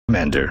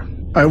Commander.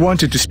 I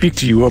wanted to speak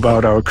to you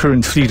about our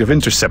current fleet of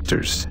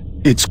interceptors.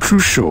 It's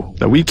crucial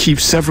that we keep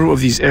several of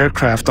these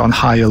aircraft on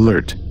high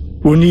alert.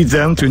 We'll need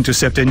them to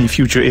intercept any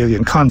future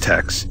alien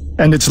contacts,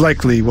 and it's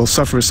likely we'll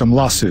suffer some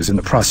losses in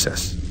the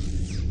process.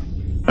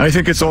 I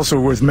think it's also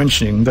worth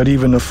mentioning that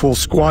even a full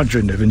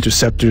squadron of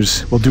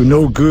interceptors will do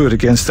no good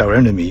against our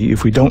enemy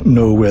if we don't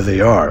know where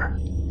they are.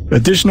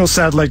 Additional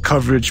satellite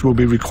coverage will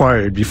be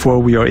required before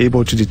we are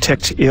able to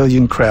detect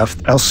alien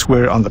craft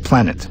elsewhere on the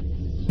planet.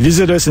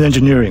 Visit us in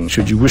engineering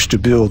should you wish to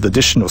build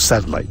additional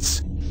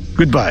satellites.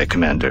 Goodbye,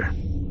 Commander.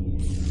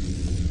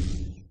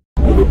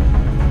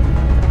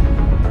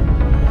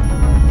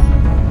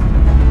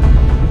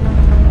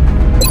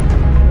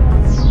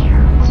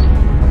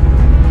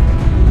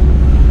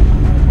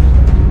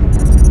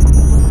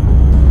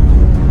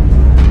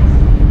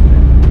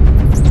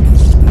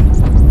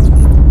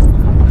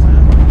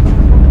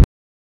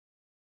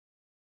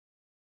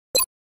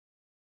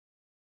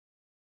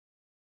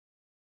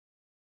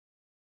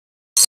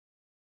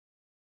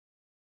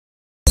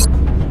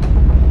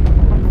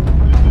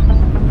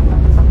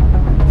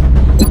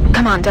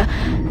 Commander,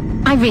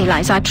 I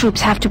realize our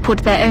troops have to put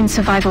their own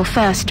survival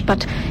first,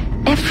 but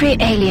every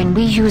alien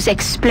we use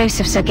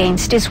explosives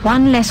against is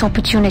one less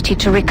opportunity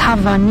to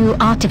recover new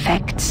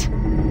artifacts.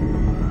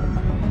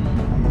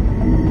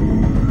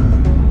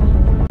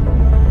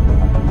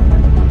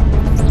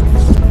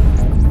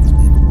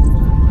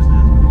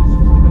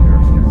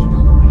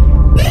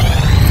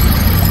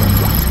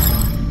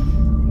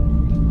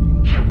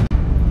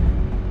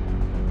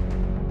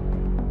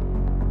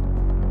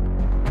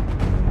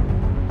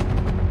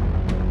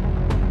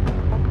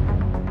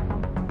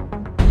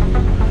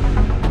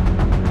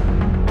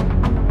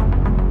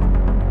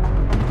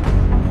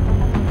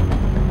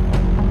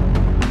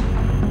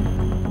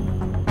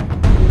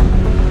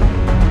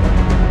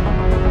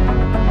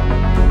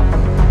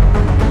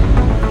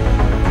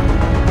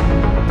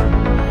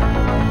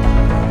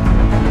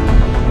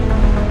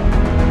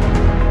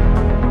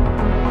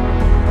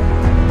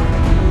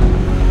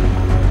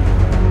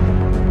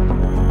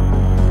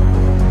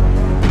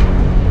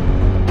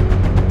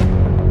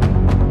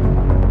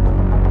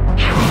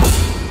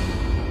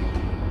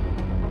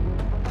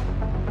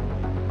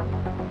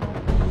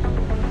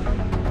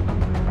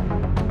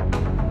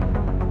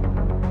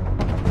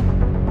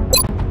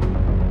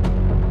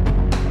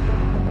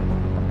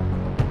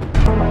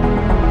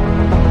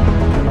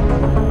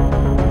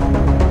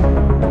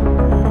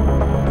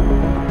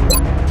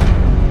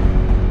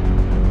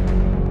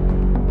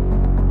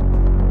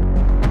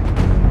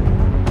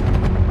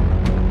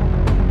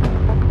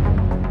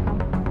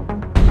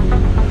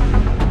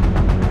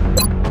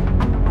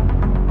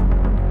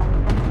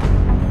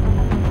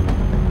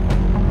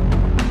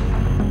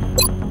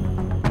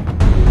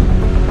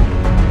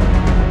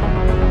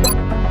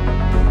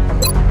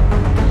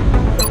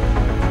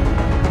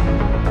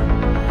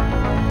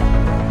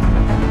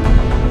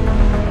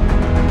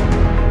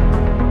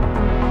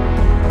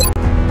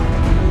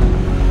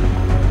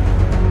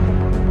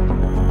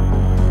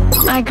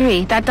 I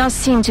agree. That does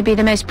seem to be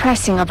the most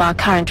pressing of our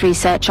current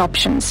research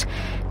options.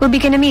 We'll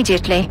begin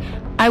immediately.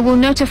 I will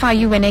notify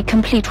you when a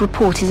complete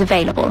report is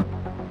available.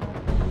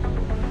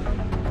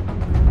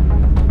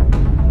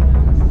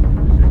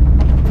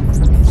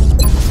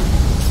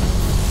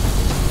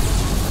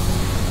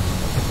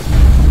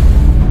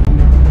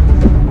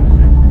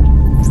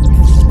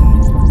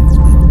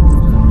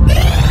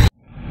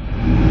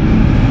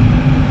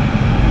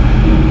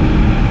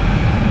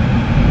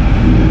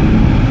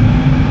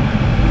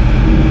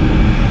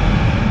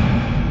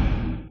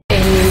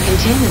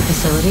 Containment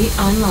facility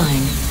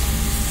online.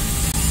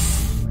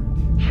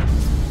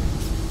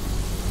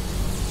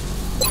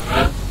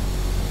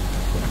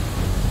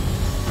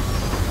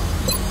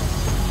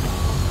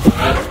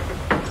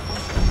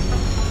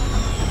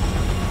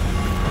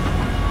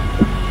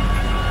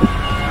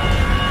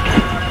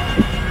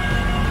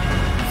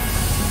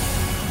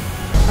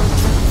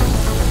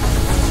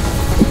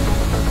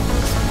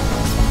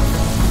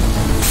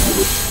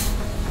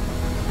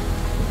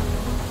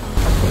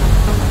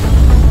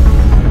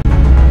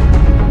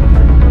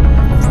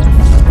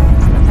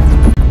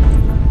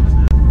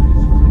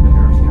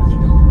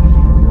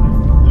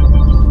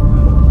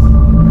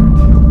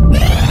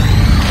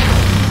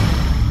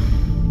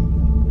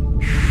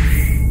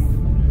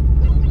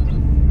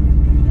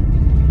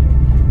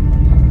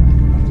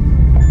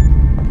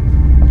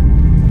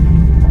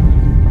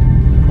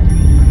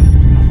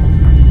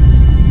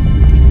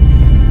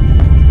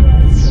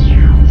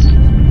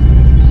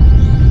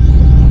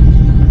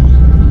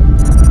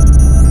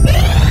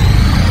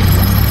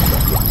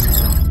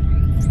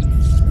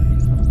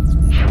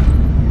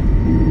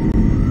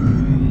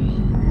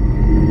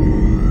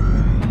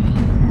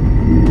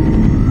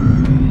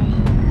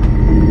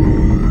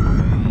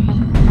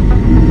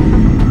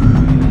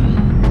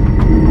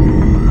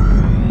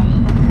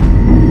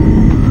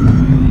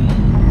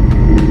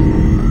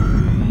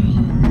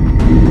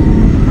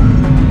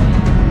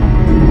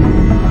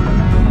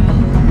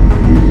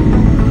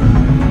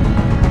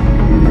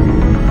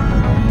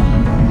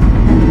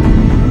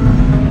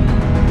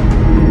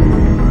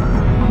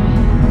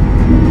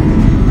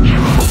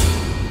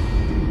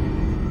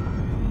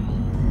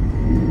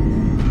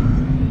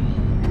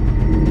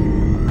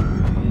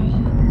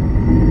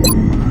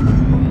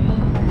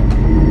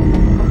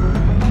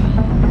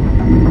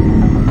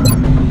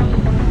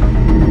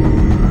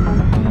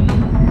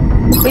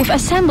 We've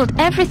assembled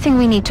everything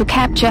we need to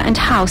capture and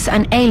house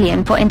an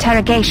alien for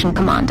interrogation,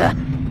 Commander.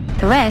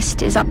 The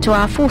rest is up to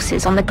our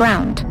forces on the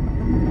ground.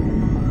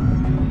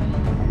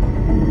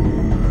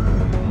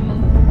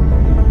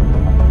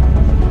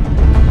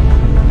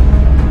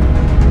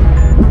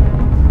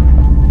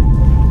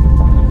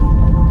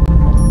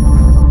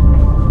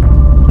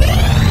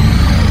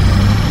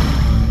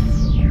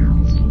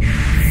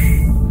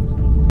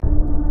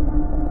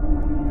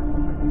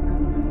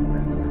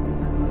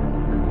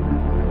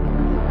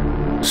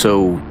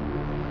 So,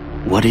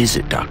 what is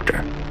it,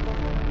 Doctor?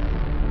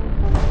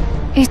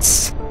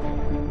 It's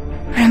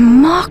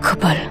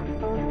remarkable.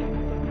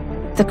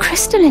 The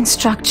crystalline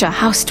structure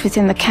housed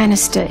within the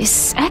canister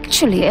is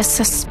actually a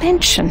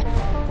suspension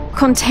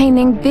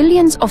containing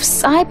billions of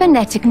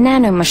cybernetic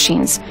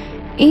nanomachines,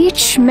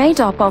 each made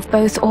up of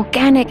both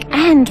organic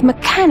and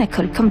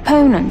mechanical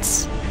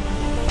components.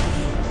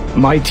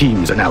 My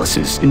team's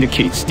analysis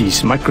indicates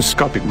these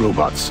microscopic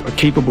robots are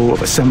capable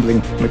of assembling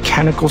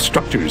mechanical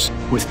structures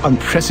with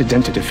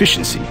unprecedented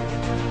efficiency.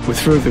 With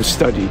further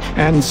study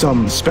and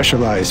some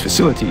specialized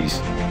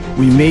facilities,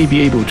 we may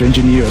be able to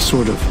engineer a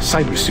sort of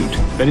cybersuit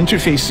that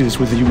interfaces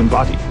with the human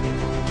body.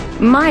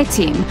 My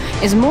team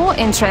is more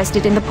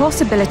interested in the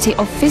possibility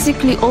of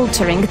physically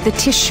altering the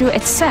tissue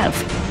itself,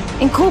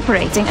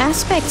 incorporating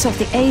aspects of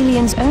the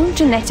alien's own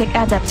genetic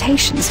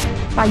adaptations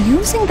by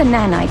using the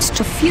nanites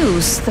to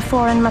fuse the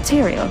foreign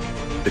material.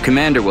 The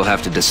Commander will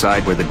have to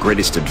decide where the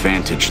greatest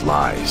advantage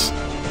lies.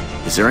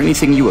 Is there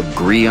anything you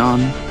agree on?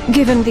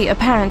 Given the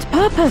apparent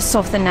purpose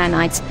of the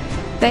nanites,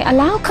 they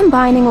allow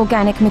combining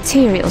organic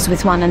materials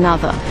with one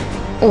another,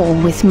 or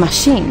with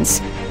machines.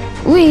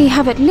 We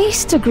have at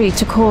least agreed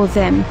to call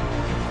them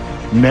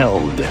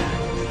Meld.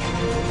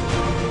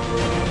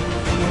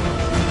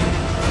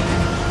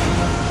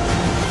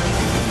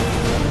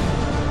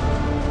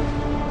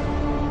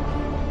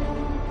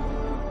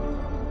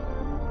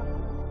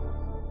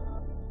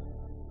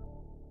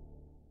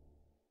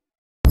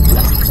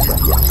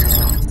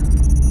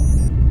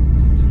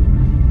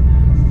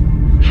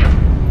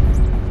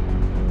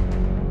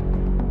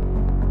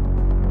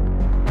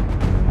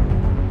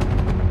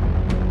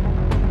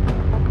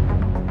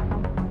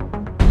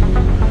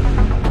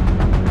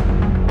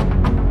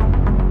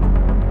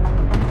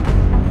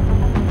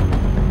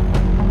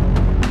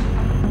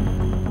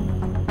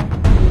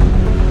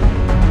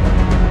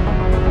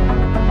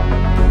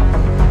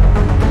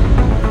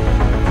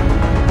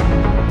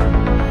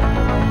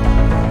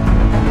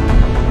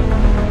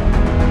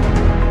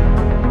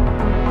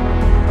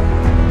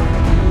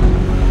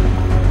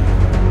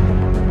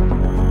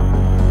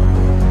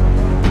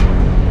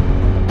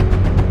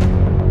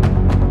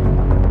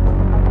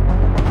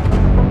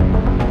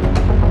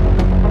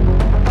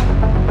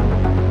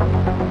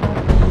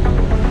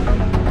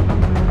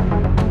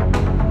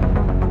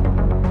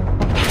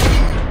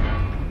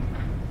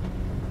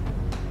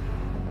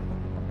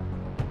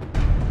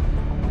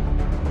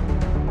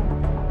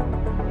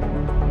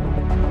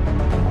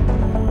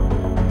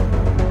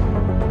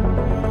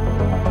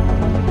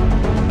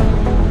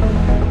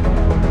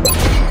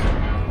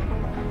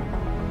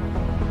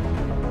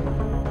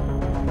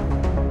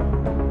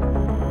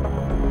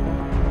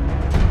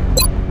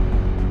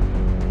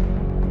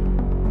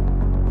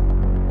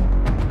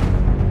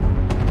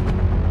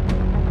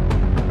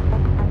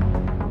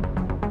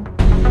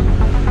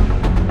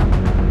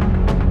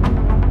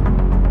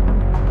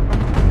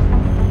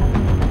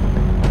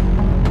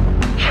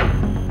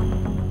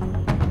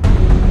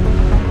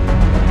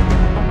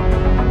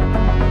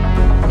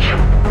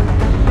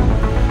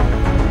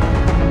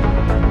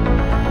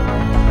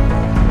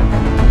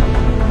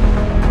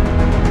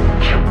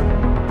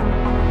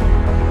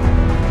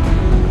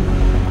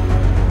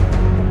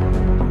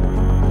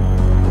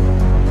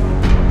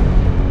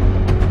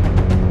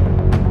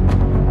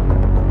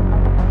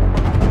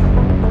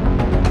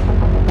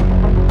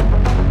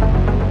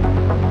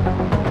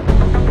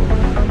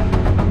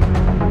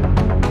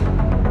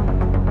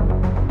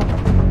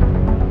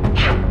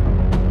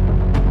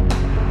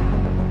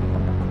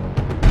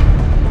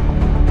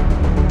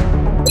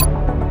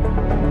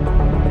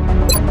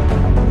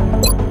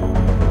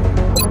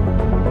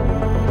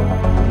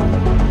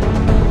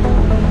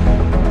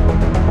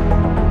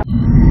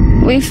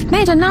 We've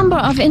made a number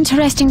of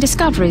interesting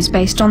discoveries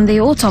based on the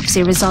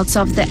autopsy results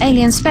of the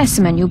alien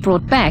specimen you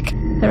brought back.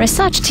 The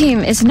research team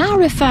is now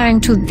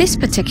referring to this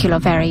particular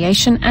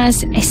variation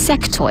as a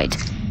sectoid,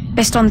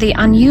 based on the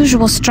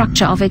unusual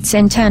structure of its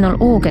internal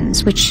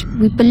organs, which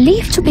we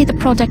believe to be the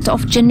product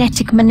of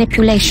genetic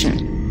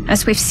manipulation.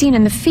 As we've seen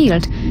in the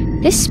field,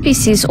 this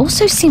species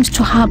also seems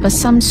to harbor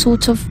some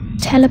sort of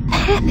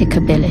telepathic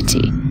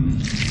ability.